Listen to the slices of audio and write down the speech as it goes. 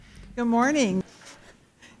Good morning.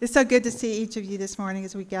 It's so good to see each of you this morning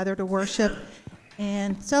as we gather to worship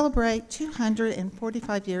and celebrate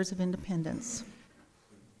 245 years of independence.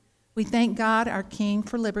 We thank God, our King,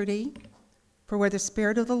 for liberty, for where the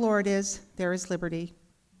Spirit of the Lord is, there is liberty.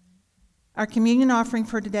 Our communion offering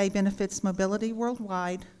for today benefits Mobility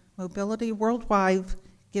Worldwide. Mobility Worldwide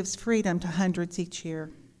gives freedom to hundreds each year.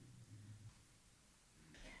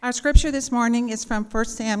 Our scripture this morning is from 1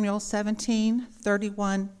 Samuel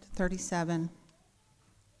 17:31-37.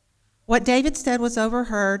 What David said was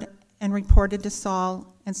overheard and reported to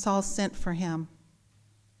Saul, and Saul sent for him.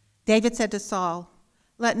 David said to Saul,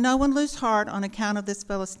 "Let no one lose heart on account of this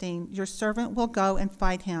Philistine. Your servant will go and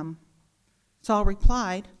fight him." Saul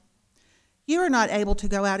replied, "You are not able to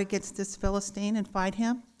go out against this Philistine and fight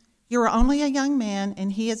him. You are only a young man,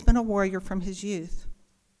 and he has been a warrior from his youth."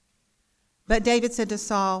 But David said to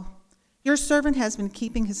Saul, "Your servant has been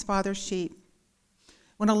keeping his father's sheep.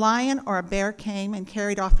 When a lion or a bear came and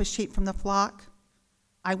carried off a sheep from the flock,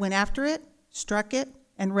 I went after it, struck it,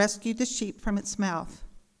 and rescued the sheep from its mouth.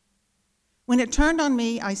 When it turned on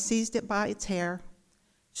me, I seized it by its hair,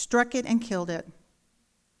 struck it, and killed it.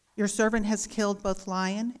 Your servant has killed both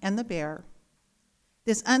lion and the bear.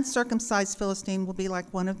 This uncircumcised Philistine will be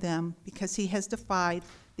like one of them, because he has defied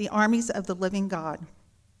the armies of the living God.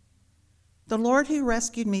 The Lord who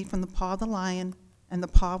rescued me from the paw of the lion and the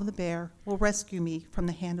paw of the bear will rescue me from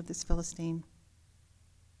the hand of this Philistine."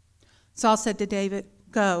 Saul said to David,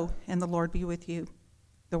 "Go, and the Lord be with you."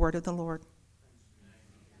 The word of the Lord.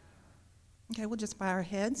 Okay, we'll just bow our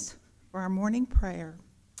heads for our morning prayer.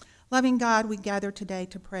 Loving God, we gather today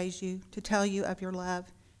to praise you, to tell you of your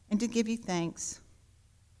love, and to give you thanks.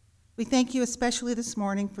 We thank you especially this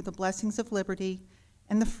morning for the blessings of liberty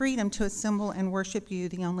and the freedom to assemble and worship you,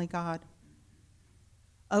 the only God.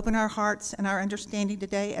 Open our hearts and our understanding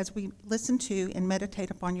today as we listen to and meditate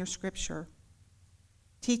upon your scripture.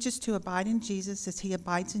 Teach us to abide in Jesus as he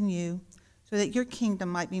abides in you, so that your kingdom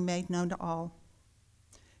might be made known to all.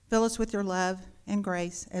 Fill us with your love and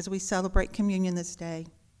grace as we celebrate communion this day.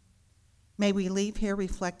 May we leave here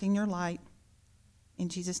reflecting your light. In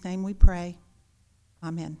Jesus' name we pray.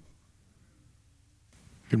 Amen.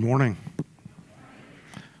 Good morning.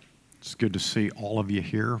 It's good to see all of you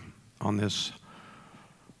here on this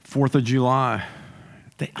 4th of July.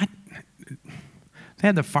 They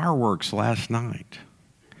had the fireworks last night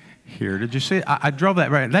here. Did you see it? I drove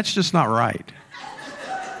that right. That's just not right.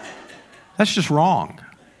 That's just wrong.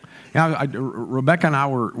 Rebecca and I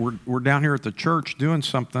were down here at the church doing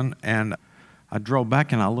something, and I drove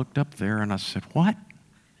back and I looked up there and I said, "What?"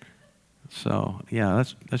 So, yeah,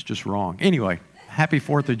 that's just wrong. Anyway, happy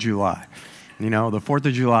 4th of July. You know, the 4th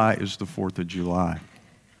of July is the 4th of July.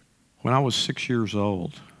 When I was 6 years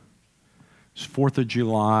old, it's 4th of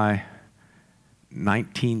July,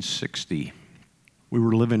 1960. We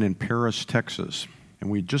were living in Paris, Texas, and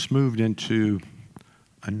we just moved into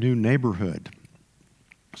a new neighborhood.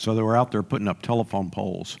 So they were out there putting up telephone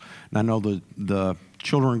poles. And I know the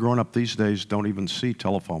children growing up these days don't even see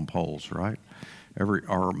telephone poles, right?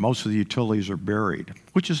 Most of the utilities are buried,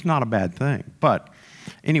 which is not a bad thing. But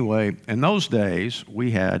anyway, in those days,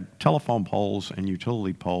 we had telephone poles and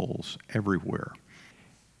utility poles everywhere.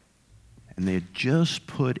 And they had just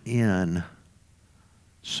put in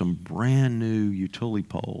some brand new utility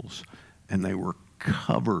poles, and they were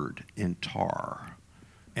covered in tar.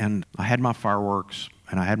 And I had my fireworks,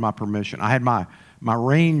 and I had my permission. I had my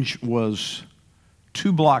range was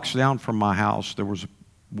 2 blocks down from my house. There was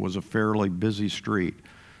a fairly busy street,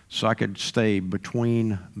 so I could stay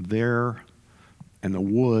between there and the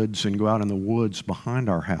woods and go out in the woods behind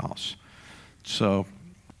our house. So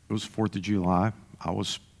it was 4th of July. I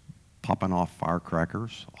was popping off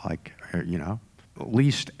firecrackers, like, you know, at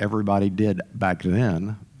least everybody did back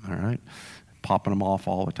then, all right, popping them off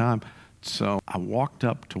all the time. So I walked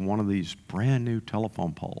up to one of these brand new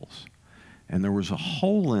telephone poles, and there was a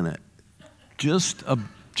hole in it just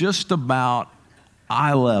about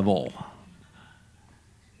eye level.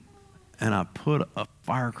 And I put a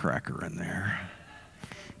firecracker in there.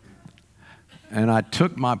 And I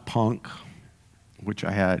took my punk, which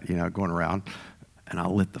I had, you know, going around, and I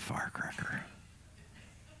lit the firecracker.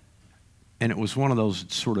 And it was one of those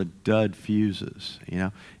sort of dud fuses, you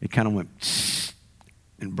know. It kind of went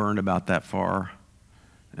and burned about that far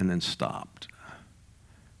and then stopped.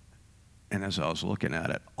 And as I was looking at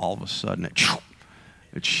it, all of a sudden it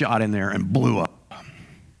shot in there and blew up.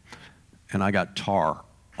 And I got tar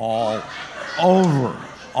all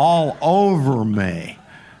over me.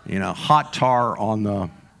 You know, hot tar on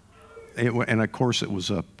and of course it was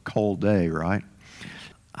a cold day, right?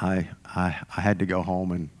 I had to go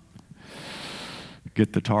home and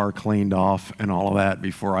get the tar cleaned off and all of that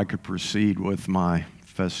before I could proceed with my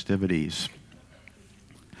festivities.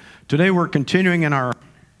 Today we're continuing in our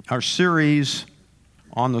series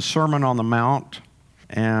on the Sermon on the Mount,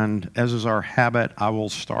 and as is our habit, I will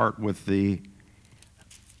start with the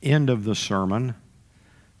end of the sermon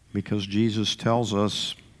because Jesus tells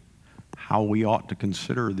us how we ought to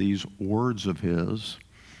consider these words of His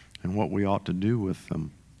and what we ought to do with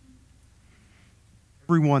them.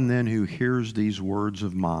 Everyone then who hears these words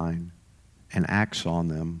of mine and acts on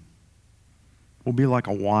them will be like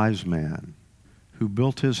a wise man who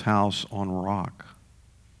built his house on rock.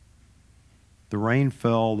 The rain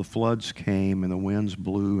fell, the floods came, and the winds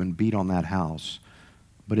blew and beat on that house,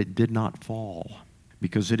 but it did not fall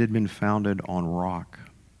because it had been founded on rock.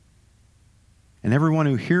 And everyone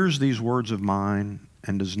who hears these words of mine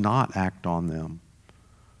and does not act on them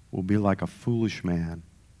will be like a foolish man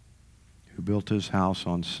who built his house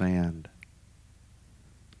on sand.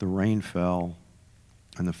 The rain fell,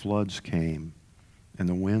 and the floods came, and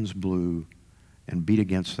the winds blew and beat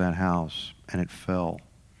against that house, and it fell,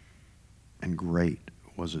 and great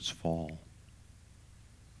was its fall.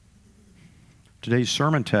 Today's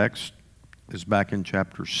sermon text is back in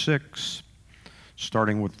chapter 6,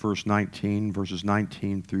 starting with verses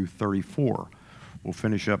 19 through 34. We'll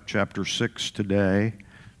finish up chapter 6 today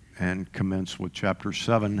and commence with chapter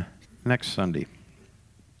 7 next Sunday.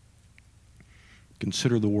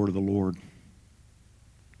 Consider the word of the Lord.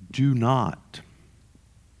 Do not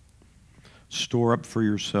store up for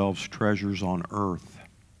yourselves treasures on earth,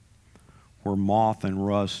 where moth and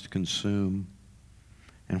rust consume,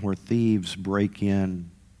 and where thieves break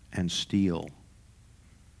in and steal.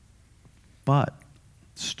 But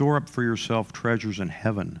store up for yourself treasures in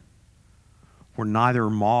heaven, where neither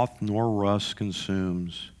moth nor rust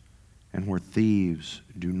consumes, and where thieves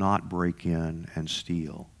do not break in and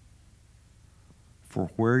steal.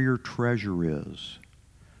 For where your treasure is,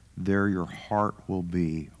 there your heart will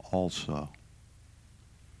be also.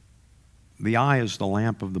 The eye is the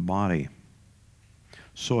lamp of the body.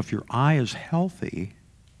 So if your eye is healthy,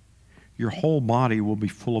 your whole body will be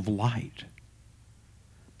full of light.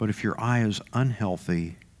 But if your eye is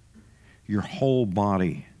unhealthy, your whole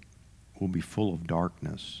body will be full of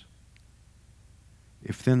darkness.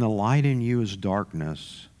 If then the light in you is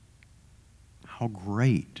darkness, how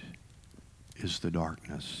great is the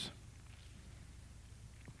darkness?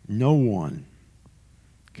 No one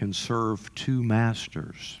can serve two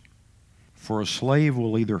masters, for a slave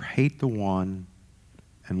will either hate the one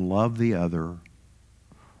and love the other,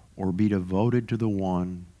 or be devoted to the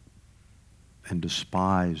one and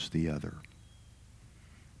despise the other.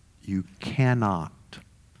 You cannot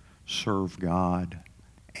serve God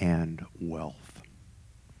and wealth.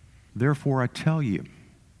 Therefore, I tell you,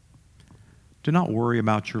 do not worry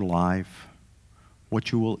about your life,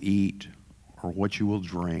 what you will eat or what you will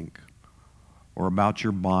drink, or about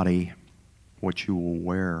your body, what you will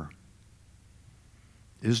wear.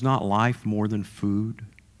 Is not life more than food,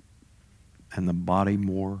 and the body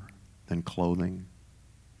more than clothing?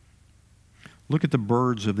 Look at the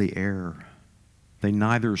birds of the air. They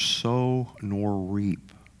neither sow nor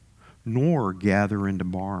reap, nor gather into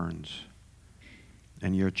barns,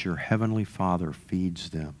 and yet your heavenly Father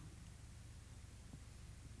feeds them.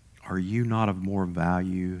 Are you not of more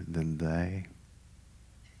value than they?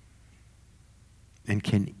 And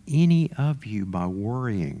can any of you, by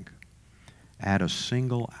worrying, add a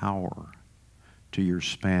single hour to your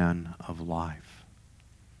span of life?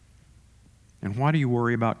 And why do you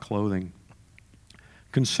worry about clothing?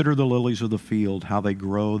 Consider the lilies of the field, how they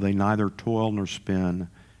grow. They neither toil nor spin.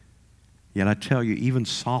 Yet I tell you, even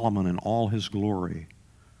Solomon in all his glory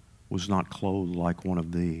was not clothed like one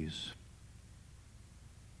of these.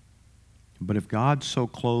 But if God so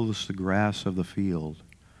clothes the grass of the field,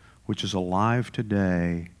 which is alive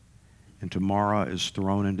today and tomorrow is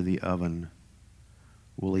thrown into the oven,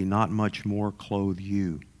 will He not much more clothe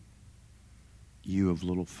you, you of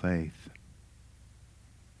little faith?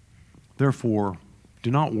 Therefore, do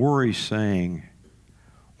not worry, saying,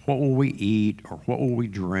 what will we eat, or what will we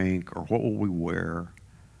drink, or what will we wear?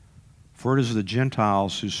 For it is the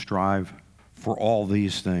Gentiles who strive for all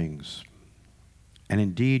these things. And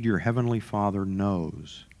indeed, your heavenly Father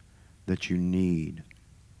knows that you need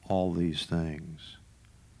all these things.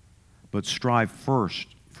 But strive first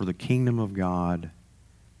for the kingdom of God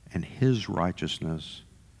and His righteousness,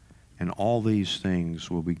 and all these things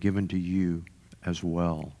will be given to you as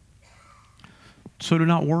well. So do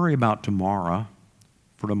not worry about tomorrow,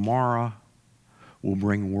 for tomorrow will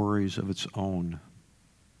bring worries of its own.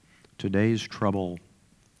 Today's trouble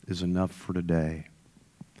is enough for today.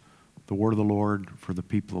 The word of the Lord for the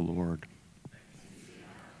people of the Lord.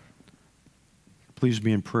 Please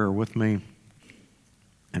be in prayer with me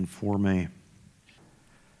and for me.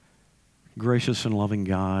 Gracious and loving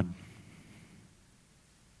God,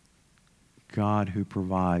 God who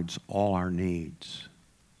provides all our needs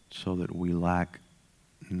so that we lack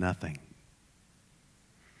nothing.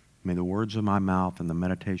 May the words of my mouth and the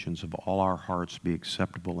meditations of all our hearts be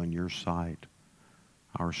acceptable in your sight,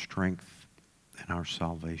 our strength and our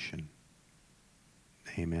salvation.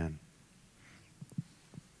 Amen.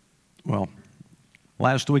 Well,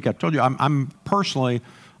 last week I told you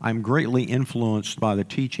I'm greatly influenced by the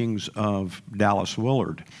teachings of Dallas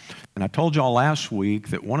Willard. And I told y'all last week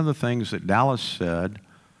that one of the things that Dallas said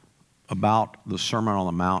about the Sermon on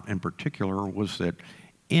the Mount in particular was that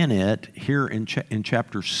in it, here in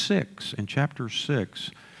chapter 6,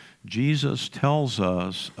 Jesus tells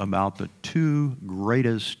us about the two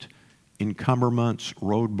greatest encumberments,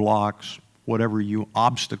 roadblocks,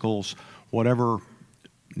 obstacles, whatever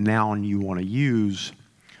noun you want to use,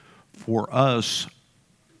 for us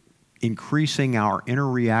increasing our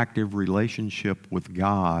interreactive relationship with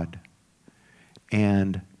God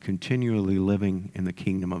and continually living in the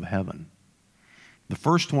kingdom of heaven. The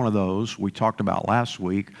first one of those we talked about last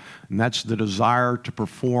week, and that's the desire to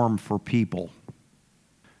perform for people.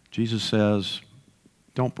 Jesus says,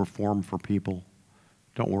 don't perform for people.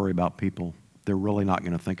 Don't worry about people. They're really not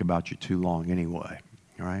going to think about you too long anyway,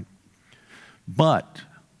 all right? But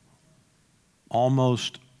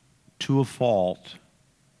almost to a fault,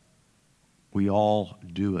 we all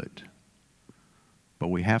do it. But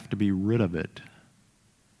we have to be rid of it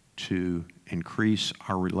to increase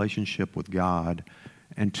our relationship with God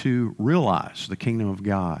and to realize the kingdom of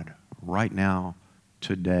God right now,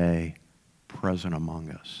 today, present among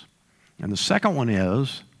us. And the second one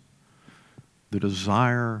is the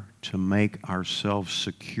desire to make ourselves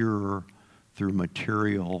secure through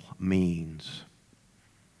material means.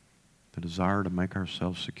 The desire to make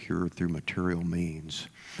ourselves secure through material means.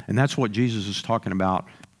 And that's what Jesus is talking about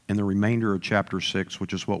in the remainder of chapter 6,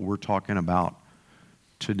 which is what we're talking about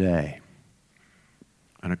today.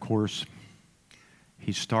 And of course,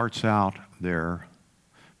 he starts out there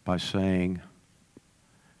by saying,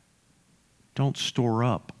 don't store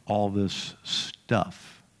up all this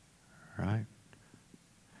stuff, right?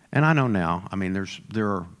 And I know now, there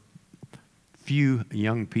are few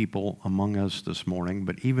young people among us this morning,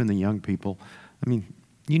 but even the young people,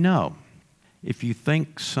 if you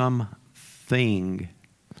think something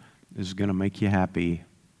is going to make you happy,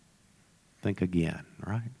 think again,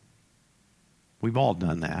 right? We've all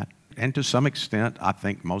done that. And to some extent, I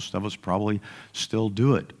think most of us probably still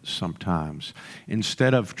do it sometimes.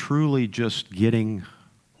 Instead of truly just getting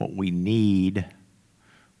what we need,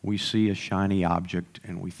 we see a shiny object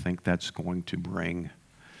and we think that's going to bring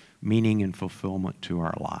meaning and fulfillment to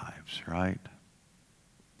our lives, right?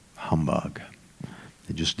 Humbug.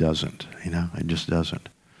 It just doesn't, it just doesn't.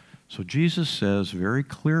 So Jesus says very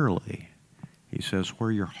clearly, he says,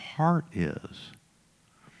 where your heart is,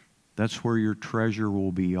 that's where your treasure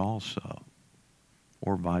will be also,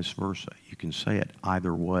 or vice versa. You can say it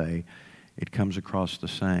either way. It comes across the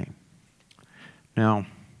same. Now,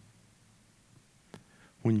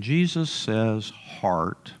 when Jesus says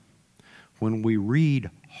heart, when we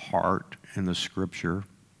read heart in the Scripture,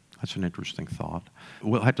 that's an interesting thought.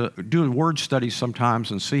 We'll have to do a word study sometimes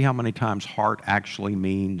and see how many times heart actually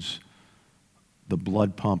means the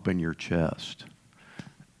blood pump in your chest.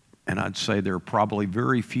 And I'd say there are probably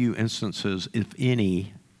very few instances, if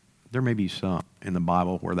any, there may be some in the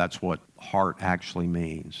Bible where that's what heart actually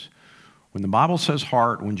means. When the Bible says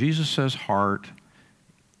heart, when Jesus says heart,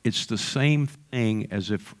 it's the same thing as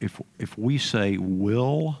if we say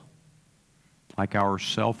will, like our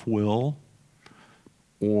self-will,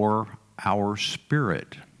 or our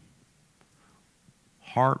spirit.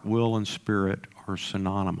 Heart, will, and spirit are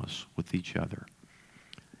synonymous with each other.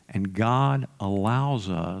 And God allows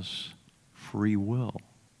us free will.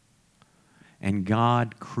 And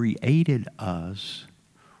God created us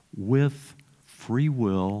with free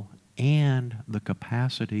will and the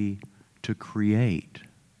capacity to create.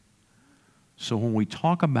 So when we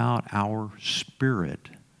talk about our spirit,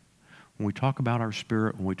 when we talk about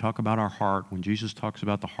our heart, when Jesus talks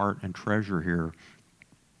about the heart and treasure here,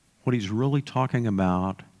 what he's really talking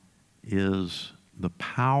about is the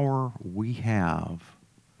power we have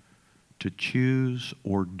to choose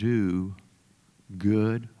or do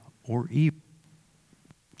good or evil.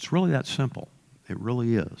 It's really that simple. It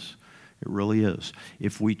really is. It really is.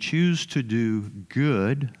 If we choose to do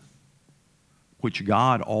good, which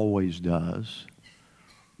God always does,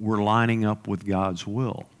 we're lining up with God's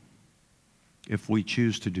will. If we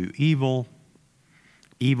choose to do evil,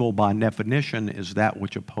 evil by definition is that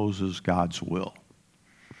which opposes God's will.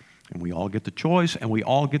 And we all get the choice, and we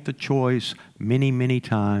all get the choice many, many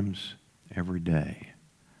times every day.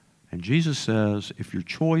 And Jesus says, if your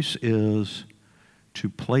choice is to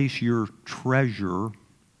place your treasure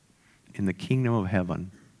in the kingdom of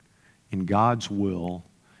heaven, in God's will,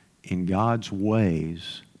 in God's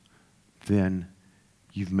ways, then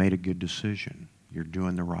you've made a good decision. You're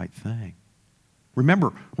doing the right thing.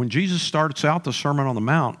 Remember, when Jesus starts out the Sermon on the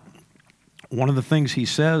Mount, one of the things he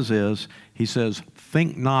says is,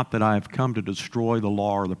 think not that I have come to destroy the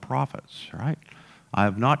law or the prophets, right? I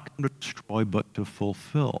have not come to destroy, but to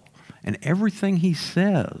fulfill. And everything he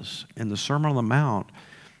says in the Sermon on the Mount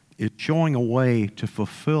is showing a way to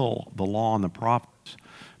fulfill the law and the prophets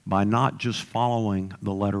by not just following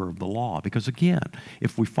the letter of the law. Because again,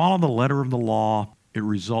 if we follow the letter of the law, it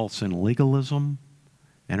results in legalism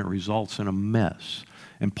and it results in a mess.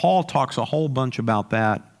 And Paul talks a whole bunch about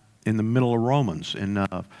that in the middle of Romans,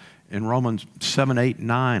 in Romans 7, 8,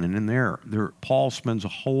 9, and in there, Paul spends a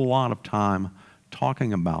whole lot of time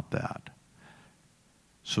talking about that.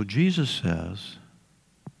 So Jesus says,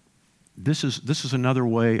 this is another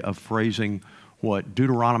way of phrasing what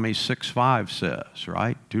Deuteronomy 6:5 says,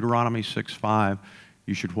 right? Deuteronomy 6:5,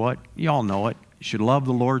 you should what? You all know it. You should love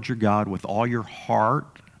the Lord your God with all your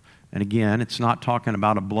heart. And again, it's not talking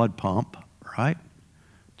about a blood pump, right?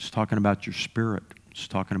 It's talking about your spirit. It's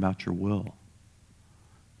talking about your will,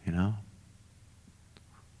 you know?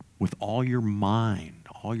 With all your mind,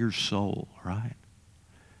 all your soul, right?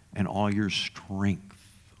 And all your strength,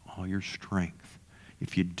 all your strength.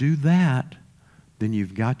 If you do that, then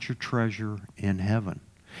you've got your treasure in heaven.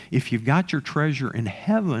 If you've got your treasure in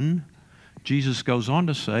heaven, Jesus goes on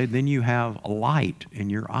to say, then you have a light in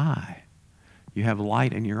your eye. You have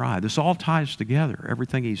light in your eye. This all ties together.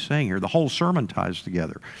 Everything he's saying here, the whole sermon ties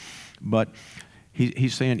together. But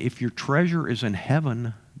he's saying if your treasure is in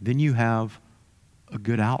heaven, then you have a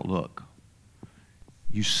good outlook.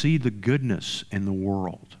 You see the goodness in the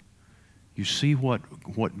world. You see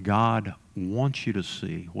what God wants you to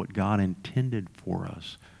see, what God intended for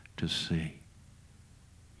us to see.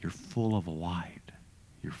 You're full of light.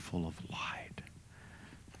 You're full of light.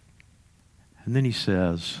 And then he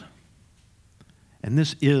says, and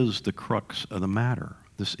this is the crux of the matter.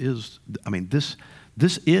 This is,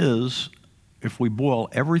 if we boil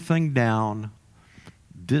everything down,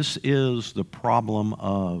 this is the problem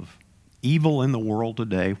of evil in the world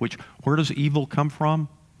today, where does evil come from?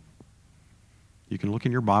 You can look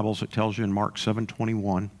in your Bibles. It tells you in Mark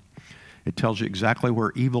 7:21. It tells you exactly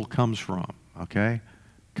where evil comes from, okay?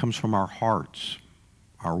 It comes from our hearts,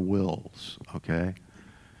 our wills, okay?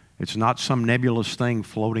 It's not some nebulous thing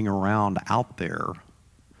floating around out there.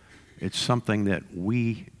 It's something that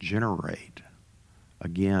we generate,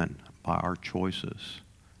 again, by our choices,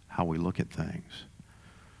 how we look at things.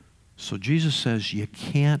 So Jesus says you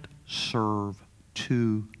can't serve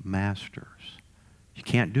two masters. You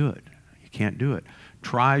can't do it. You can't do it.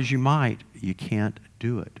 Try as you might, you can't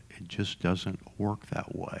do it. It just doesn't work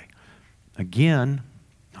that way. Again,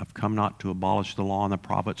 I've come not to abolish the law and the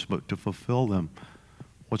prophets, but to fulfill them.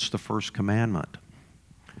 What's the first commandment?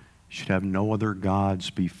 You should have no other gods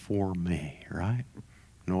before me, right?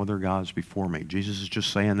 No other gods before me. Jesus is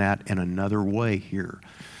just saying that in another way here.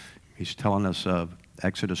 He's telling us of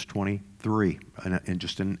Exodus 23, and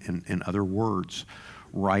just in other words,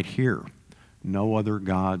 right here. No other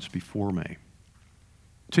gods before me.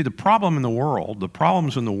 See, the problems in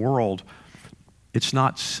the world, it's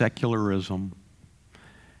not secularism.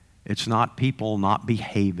 It's not people not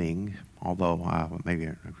behaving, although maybe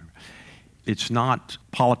it's not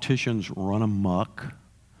politicians run amok.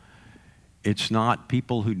 It's not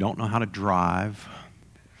people who don't know how to drive.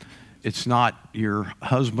 It's not your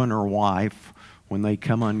husband or wife when they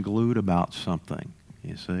come unglued about something,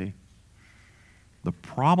 you see. The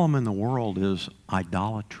problem in the world is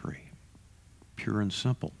idolatry, pure and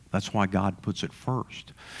simple. That's why God puts it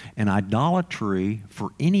first. And idolatry, for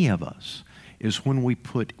any of us, is when we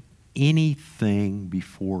put anything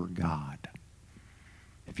before God.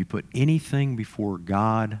 If you put anything before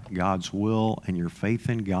God, God's will, and your faith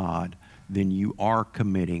in God, then you are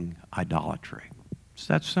committing idolatry. It's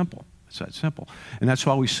that simple. It's that simple. And that's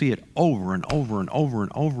why we see it over and over and over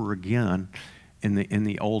and over again in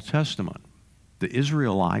the Old Testament. The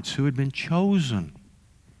Israelites who had been chosen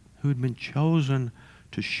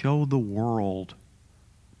to show the world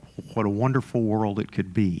what a wonderful world it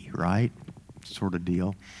could be, right? Sort of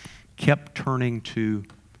deal. Kept turning to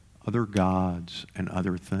other gods and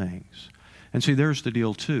other things. And see, there's the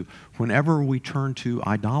deal too. Whenever we turn to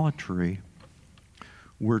idolatry,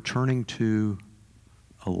 we're turning to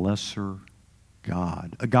a lesser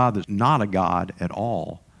God. A God that's not a God at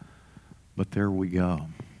all. But there we go.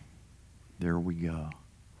 There we go.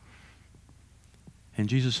 And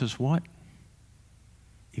Jesus says, what?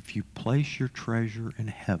 If you place your treasure in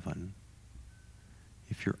heaven,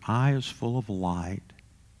 if your eye is full of light,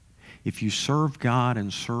 if you serve God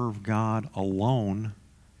and serve God alone,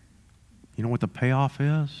 you know what the payoff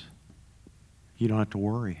is? You don't have to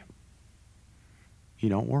worry. You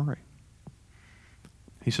don't worry.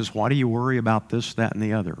 He says, why do you worry about this, that, and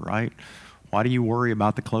the other, right? Why do you worry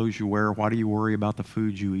about the clothes you wear? Why do you worry about the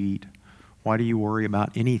food you eat? Why do you worry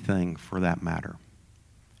about anything for that matter?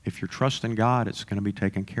 If you're trusting God, it's going to be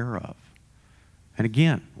taken care of. And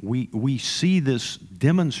again, we see this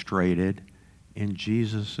demonstrated in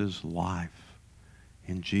Jesus' life.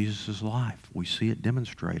 In Jesus' life, we see it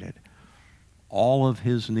demonstrated. All of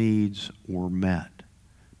his needs were met,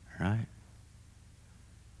 right?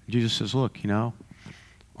 Jesus says, look,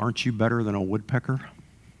 aren't you better than a woodpecker?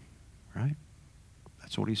 Right?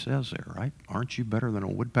 That's what he says there, right? Aren't you better than a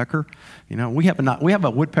woodpecker? We have a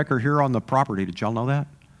woodpecker here on the property. Did y'all know that?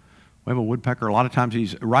 We have a woodpecker. A lot of times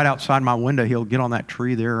he's right outside my window. He'll get on that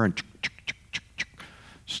tree there and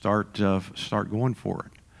start going for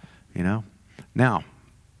it, Now,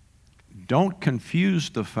 don't confuse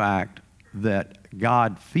the fact that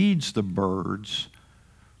God feeds the birds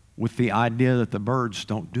with the idea that the birds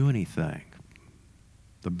don't do anything.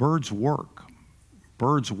 The birds work.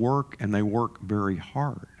 Birds work, and they work very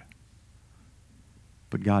hard.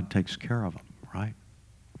 But God takes care of them, right?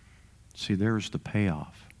 See, there's the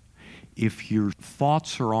payoff. If your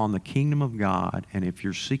thoughts are on the kingdom of God, and if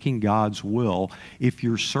you're seeking God's will, if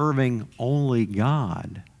you're serving only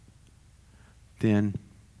God, then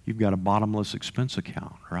you've got a bottomless expense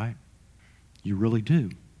account, right? You really do.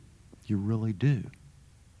 You really do.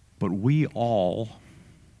 But we all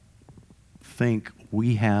think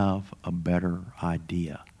we have a better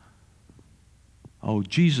idea. Oh,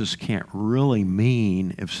 Jesus can't really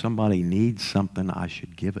mean if somebody needs something, I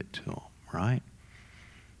should give it to them, right?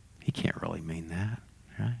 He can't really mean that,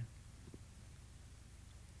 right?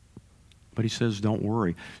 But he says, don't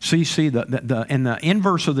worry. See, and the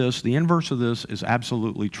inverse of this is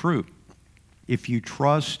absolutely true. If you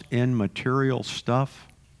trust in material stuff,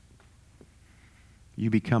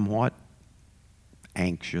 you become what?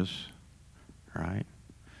 Anxious, right?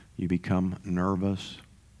 You become nervous.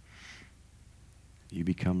 You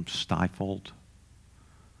become stifled.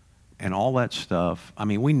 And all that stuff,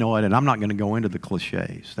 we know it, and I'm not going to go into the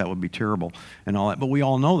cliches. That would be terrible and all that. But we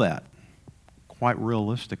all know that, quite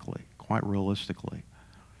realistically.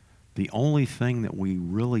 The only thing that we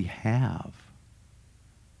really have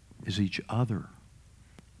is each other,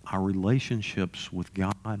 our relationships with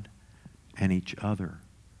God and each other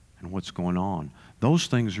and what's going on. Those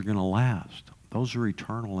things are going to last. Those are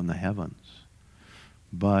eternal in the heavens.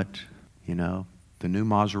 But, the new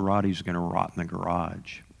Maserati is going to rot in the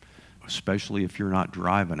garage, especially if you're not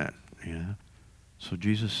driving it. So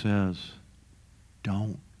Jesus says,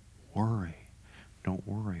 don't worry. Don't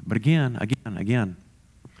worry. But again,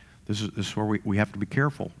 this is where we have to be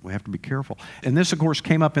careful. We have to be careful. And this, of course,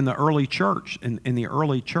 came up in the early church. In the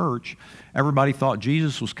early church, everybody thought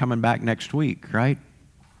Jesus was coming back next week, right?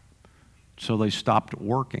 So they stopped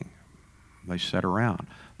working. They sat around.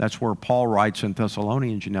 That's where Paul writes in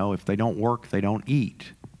Thessalonians, if they don't work, they don't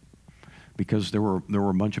eat. Because there were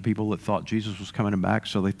a bunch of people that thought Jesus was coming back,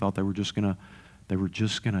 so they thought they were just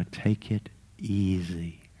gonna take it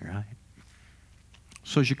easy, right?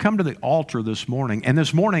 So as you come to the altar this morning, and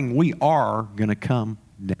this morning we are gonna come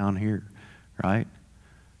down here, right?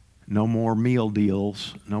 No more meal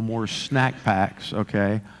deals, no more snack packs,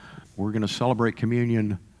 okay? We're gonna celebrate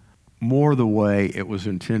communion more the way it was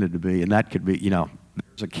intended to be, and that could be,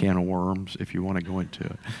 there's a can of worms if you want to go into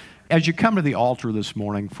it. As you come to the altar this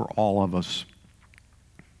morning for all of us,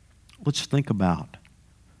 let's think about,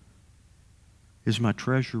 is my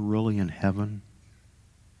treasure really in heaven?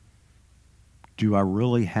 Do I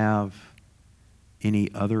really have any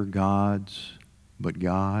other gods but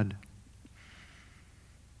God?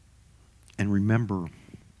 And remember,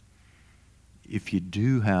 if you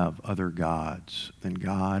do have other gods than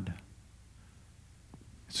God,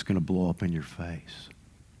 it's going to blow up in your face.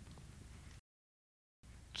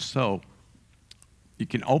 So, you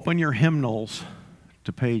can open your hymnals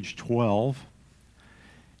to page 12.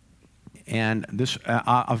 And this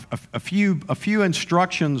a few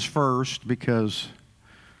instructions first, because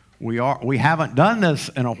we haven't done this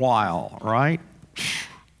in a while, right?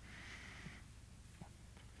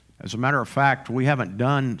 As a matter of fact, we haven't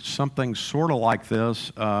done something sort of like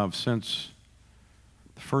this since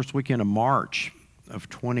the first weekend of March of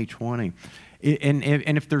 2020. And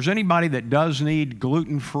if there's anybody that does need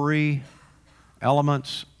gluten-free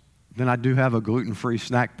elements, then I do have a gluten-free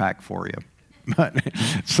snack pack for you. But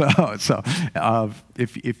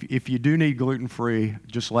if you do need gluten-free,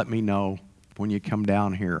 just let me know when you come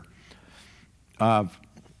down here.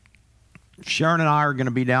 Sharon and I are going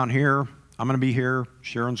to be down here. I'm going to be here.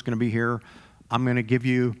 Sharon's going to be here. I'm going to give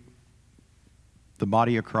you the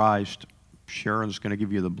body of Christ. Sharon's going to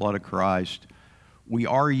give you the blood of Christ. We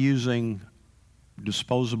are using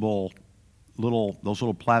disposable those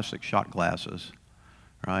little plastic shot glasses,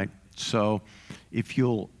 right? So if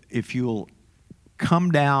you'll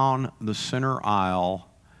come down the center aisle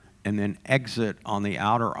and then exit on the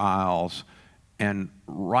outer aisles, and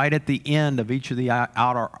right at the end of each of the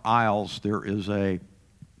outer aisles there is a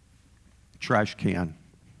trash can.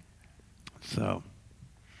 So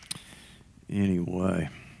anyway,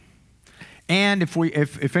 and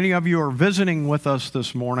if any of you are visiting with us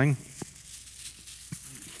this morning,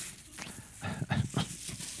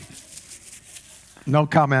 no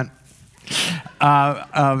comment.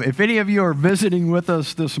 If any of you are visiting with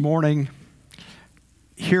us this morning,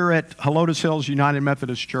 here at Helotes Hills United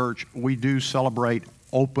Methodist Church, we do celebrate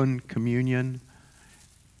open communion.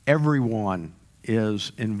 Everyone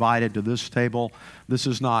is invited to this table. This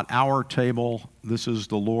is not our table. This is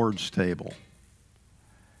the Lord's table.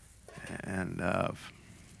 And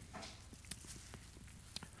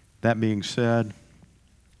that being said,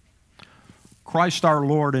 Christ our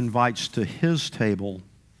Lord invites to His table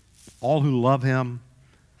all who love Him,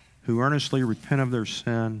 who earnestly repent of their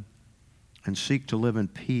sin, and seek to live in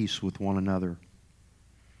peace with one another.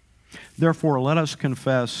 Therefore, let us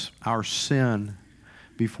confess our sin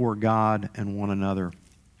before God and one another.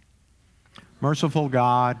 Merciful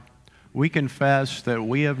God, we confess that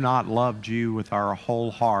we have not loved you with our whole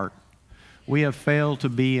heart. We have failed to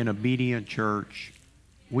be an obedient church.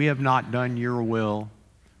 We have not done your will.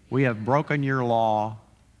 We have broken your law.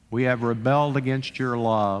 We have rebelled against your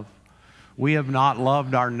love. We have not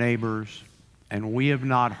loved our neighbors, and we have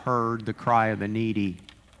not heard the cry of the needy.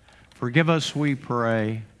 Forgive us, we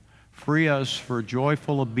pray. Free us for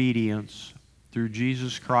joyful obedience through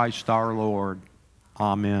Jesus Christ our Lord.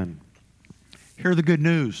 Amen. Hear the good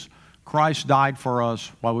news. Christ died for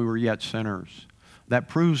us while we were yet sinners. That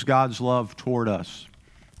proves God's love toward us.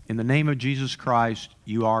 In the name of Jesus Christ,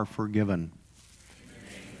 you are forgiven.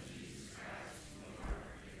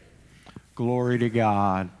 Glory to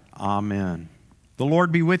God. Amen. The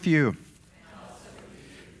Lord be with you.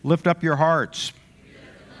 Lift up your hearts.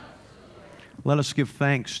 Let us give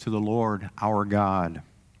thanks to the Lord our God.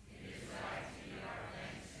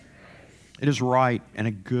 It is right and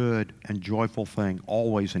a good and joyful thing,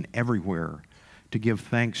 always and everywhere, to give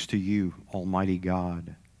thanks to you, Almighty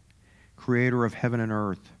God, Creator of heaven and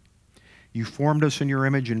earth. You formed us in your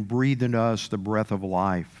image and breathed into us the breath of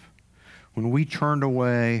life. When we turned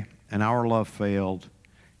away and our love failed,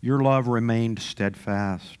 your love remained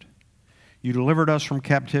steadfast. You delivered us from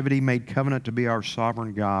captivity, made covenant to be our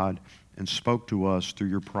sovereign God, and spoke to us through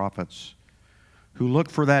your prophets, who look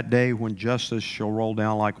for that day when justice shall roll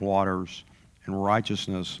down like waters and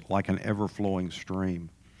righteousness like an ever-flowing stream,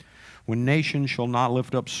 when nation shall not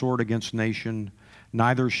lift up sword against nation,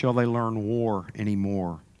 neither shall they learn war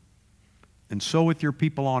anymore. And so with your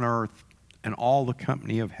people on earth and all the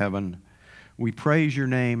company of heaven, we praise your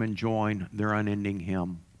name and join their unending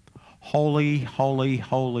hymn. Holy, holy,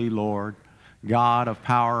 holy Lord, God of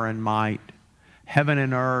power and might, heaven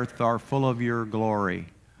and earth are full of your glory.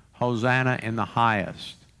 Hosanna in the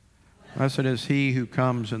highest. Blessed is he who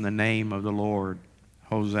comes in the name of the Lord.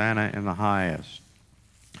 Hosanna in the highest.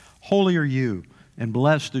 Holy are you, and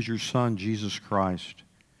blessed is your Son, Jesus Christ.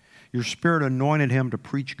 Your Spirit anointed him to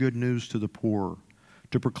preach good news to the poor,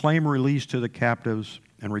 to proclaim release to the captives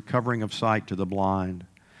and recovering of sight to the blind,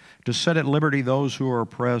 to set at liberty those who are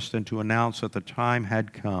oppressed, and to announce that the time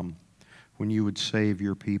had come when you would save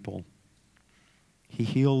your people. He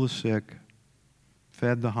healed the sick,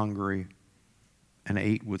 fed the hungry, and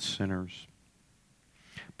ate with sinners.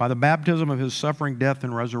 By the baptism of his suffering, death,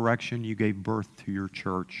 and resurrection, you gave birth to your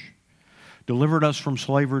church, delivered us from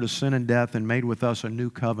slavery to sin and death, and made with us a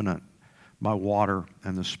new covenant by water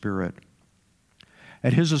and the Spirit.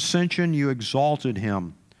 At his ascension, you exalted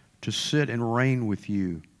him to sit and reign with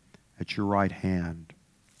you at your right hand.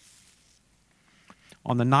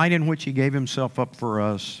 On the night in which he gave himself up for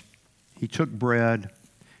us, he took bread,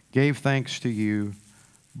 gave thanks to you,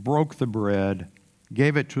 broke the bread,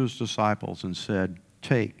 gave it to his disciples, and said,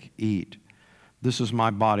 "Take, eat. This is my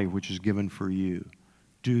body which is given for you.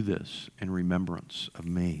 Do this in remembrance of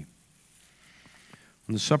me."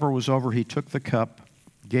 When the supper was over, he took the cup,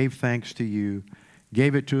 gave thanks to you,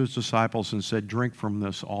 gave it to his disciples, and said, "Drink from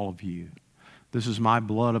this, all of you. This is my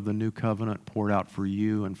blood of the new covenant poured out for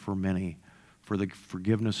you and for many for the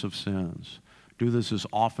forgiveness of sins. Do this as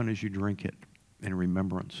often as you drink it in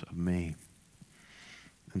remembrance of me.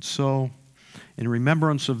 And so, in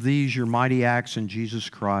remembrance of these, your mighty acts in Jesus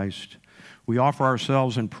Christ, we offer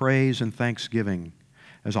ourselves in praise and thanksgiving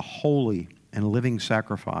as a holy and living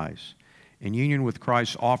sacrifice in union with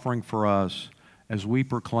Christ's offering for us as we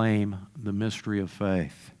proclaim the mystery of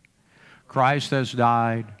faith. Christ has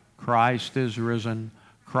died. Christ is risen.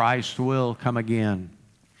 Christ will come again.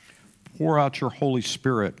 Pour out your Holy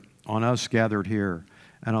Spirit on us gathered here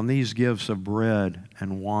and on these gifts of bread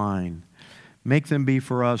and wine. Make them be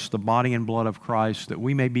for us the body and blood of Christ, that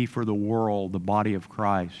we may be for the world the body of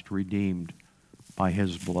Christ, redeemed by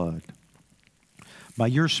His blood. By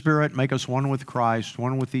your Spirit, make us one with Christ,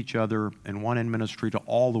 one with each other, and one in ministry to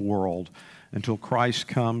all the world, until Christ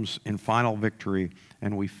comes in final victory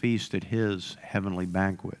and we feast at His heavenly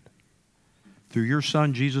banquet. Through your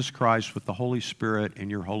Son, Jesus Christ, with the Holy Spirit in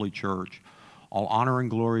your holy church, all honor and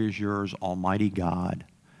glory is yours, Almighty God,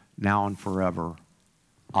 now and forever.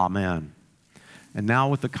 Amen. And now,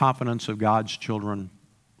 with the confidence of God's children,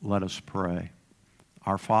 let us pray.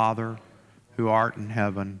 Our Father, who art in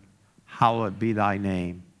heaven, hallowed be thy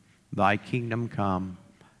name. Thy kingdom come,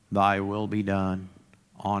 thy will be done,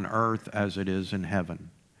 on earth as it is in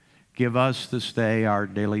heaven. Give us this day our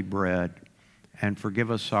daily bread, and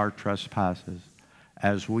forgive us our trespasses,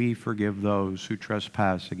 as we forgive those who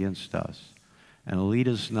trespass against us. And lead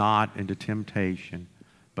us not into temptation,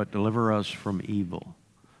 but deliver us from evil.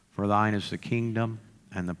 For thine is the kingdom,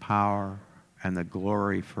 and the power, and the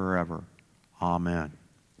glory forever. Amen.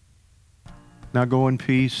 Now go in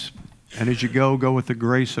peace, and as you go, go with the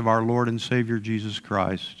grace of our Lord and Savior Jesus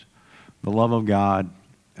Christ, the love of God,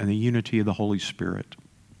 and the unity of the Holy Spirit.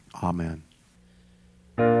 Amen.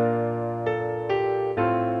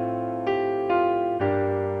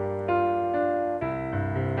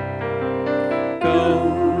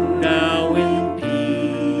 Go now in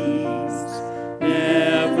peace,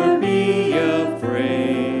 never be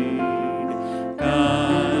afraid.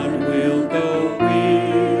 God will go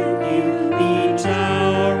with you each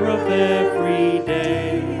hour of every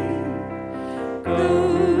day.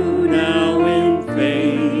 Go now in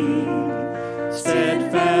faith,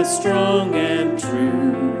 steadfast, strong, and true.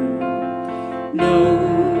 No